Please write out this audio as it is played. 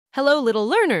Hello, little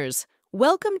learners!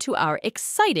 Welcome to our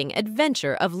exciting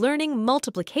adventure of learning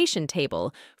multiplication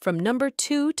table from number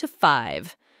 2 to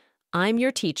 5. I'm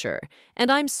your teacher,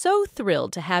 and I'm so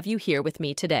thrilled to have you here with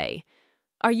me today.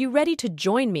 Are you ready to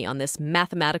join me on this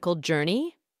mathematical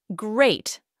journey?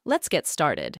 Great! Let's get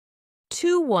started.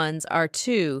 2 ones are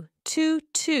 2, 2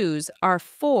 twos are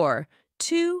 4,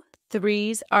 2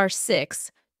 threes are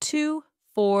 6, 2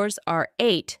 fours are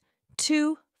 8,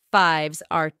 2 fives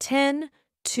are 10,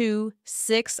 2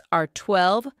 6 are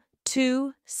 12,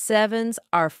 2 sevens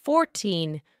are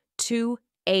 14, 2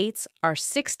 eights are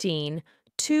 16,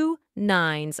 2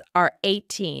 nines are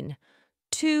 18,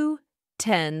 2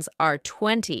 tens are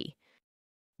 20.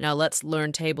 Now let's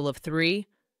learn table of 3.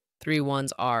 3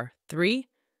 ones are 3,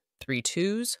 3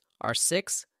 twos are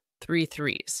 6, 3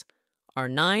 threes are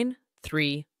 9,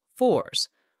 3 fours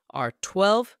are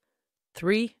 12,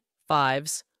 3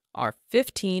 fives are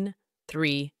 15,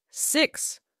 3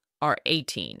 6 are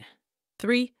 18,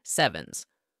 3 sevens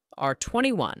are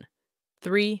 21,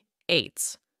 3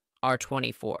 eights are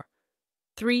 24,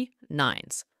 3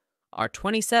 nines are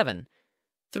 27,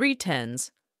 3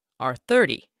 tens are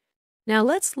 30. Now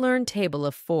let's learn table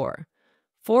of 4.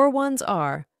 4 ones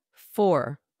are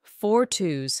 4, 4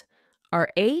 twos are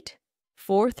 8,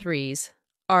 4 threes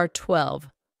are 12,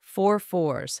 4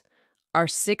 fours are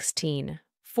 16,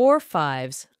 4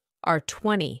 fives are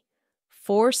 20,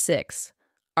 4 6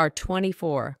 are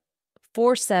 24,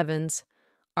 4 sevens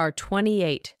are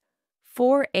 28,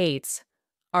 4 eights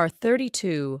are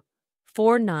 32,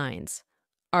 4 nines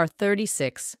are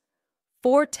 36,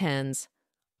 4 tens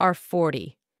are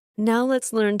 40. Now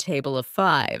let's learn table of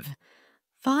 5.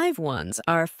 5 ones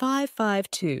are 5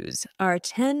 5 twos are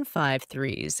 10 5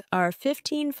 threes are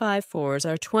 15 5 fours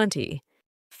are 20.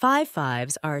 5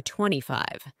 fives are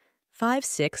 25. 5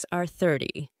 6 are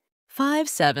 30. 5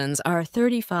 sevens are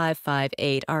 35 5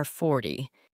 8 are 40.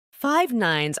 5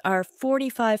 nines are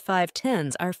 45 5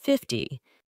 tens are 50.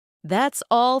 That's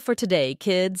all for today,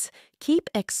 kids. Keep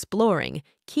exploring,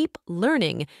 keep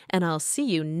learning, and I'll see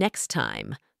you next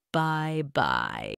time. Bye-bye.